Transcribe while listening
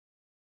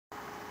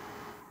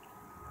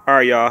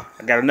Alright, y'all.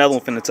 I got another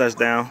one finna touch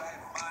down.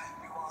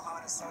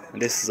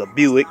 And this is a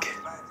Buick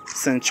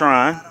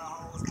Centurion.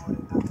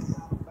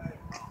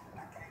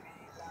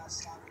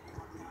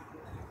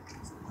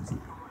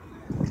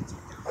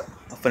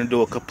 I'm finna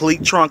do a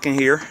complete trunk in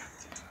here.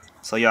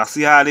 So y'all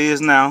see how it is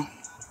now.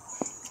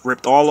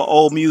 Ripped all the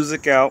old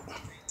music out.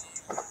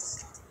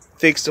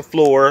 Fixed the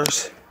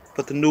floors.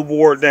 Put the new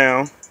board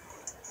down.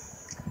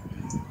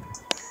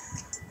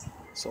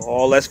 So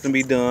all that's gonna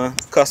be done.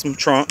 Custom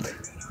trunk.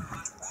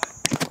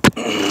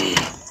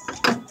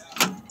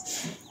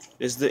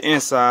 This is the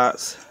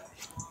insides.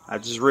 I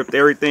just ripped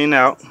everything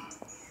out.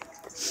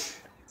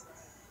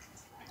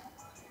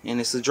 And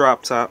it's a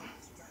drop top.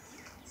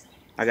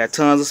 I got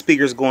tons of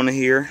speakers going in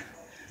here.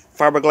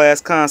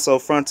 Fiberglass console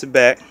front to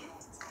back.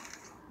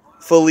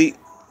 Fully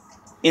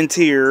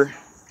interior.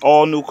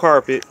 All new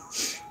carpet.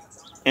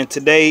 And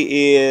today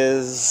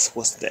is,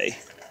 what's the day?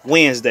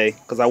 Wednesday.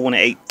 Because I went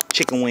and ate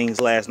chicken wings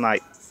last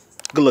night.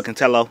 Good looking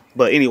tello.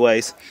 But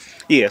anyways,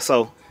 yeah,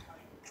 so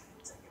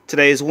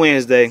today is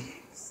Wednesday.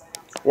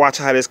 Watch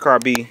how this car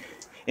be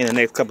in the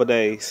next couple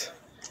days.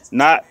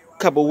 Not a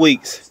couple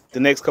weeks, the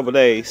next couple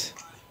days.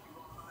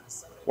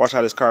 Watch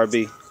how this car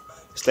be.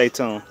 Stay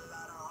tuned.